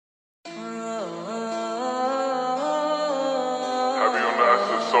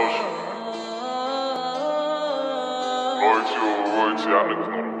that's social. Royalty over royalty, y'all niggas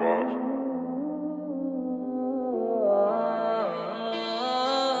know the vibes.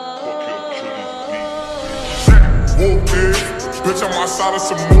 Whoop it, bitch, I'm outside of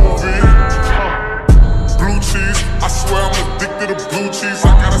some movie. Blue cheese, I swear I'm addicted to blue cheese.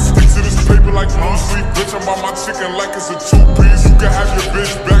 I gotta stick to this paper like blue sleep. Bitch, I'm by my chicken like it's a two-piece. You can have your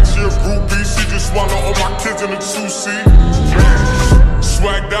bitch back, she a groupie. She just swallow all my kids in a two-seat.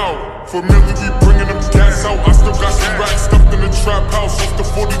 Swagged out, familiar, we bringing them gas out. I still got some racks stuffed in the trap house. Off the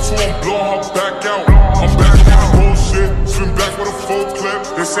 42, I'm blowing her back out. I'm back with my bullshit, spin back with a full clip.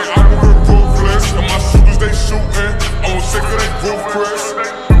 They say I'm ruthless, and my shooters they shooting. I'm sick of that roof, Chris.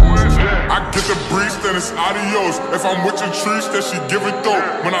 I get the breeze, then it's adios. If I'm with your trees, then she give it though.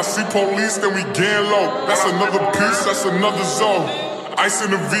 When I see police, then we getting low. That's another piece, that's another zone. Ice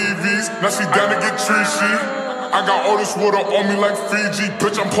in the VVs, now she down to get treachy. I got all this water on me like Fiji.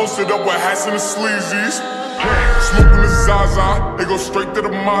 Bitch, I'm posted up with hats and the sleazies. Smoking the Zaza, they go straight to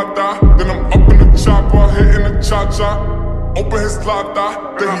the Mata. Then I'm up in the chopper, hitting the cha-cha. Open his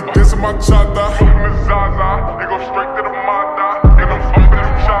lata, then he dancing my chata. Smoking the Zaza, they go straight to the Mata. Then I'm up in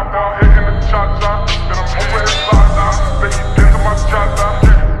the chopper, hitting the cha-cha. Then I'm open his lata, then he dancing my chata.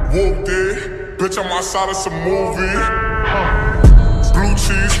 Whooped it, bitch, I'm outside of some movie. Blue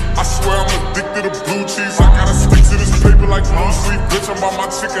cheese, I swear I'm addicted to blue cheese. I gotta stick to this paper like blue sleep. Bitch, I'm by my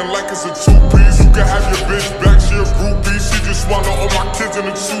chicken like it's a two-piece. You can have your bitch back, she a groupie. She just swallow all my kids in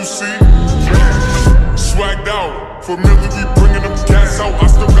a two-seat. Swagged out, familiar, we bringing them gas out. I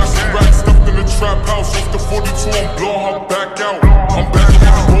still got some racks stuffed in the trap house. Off the 42, I'm blowing her back out.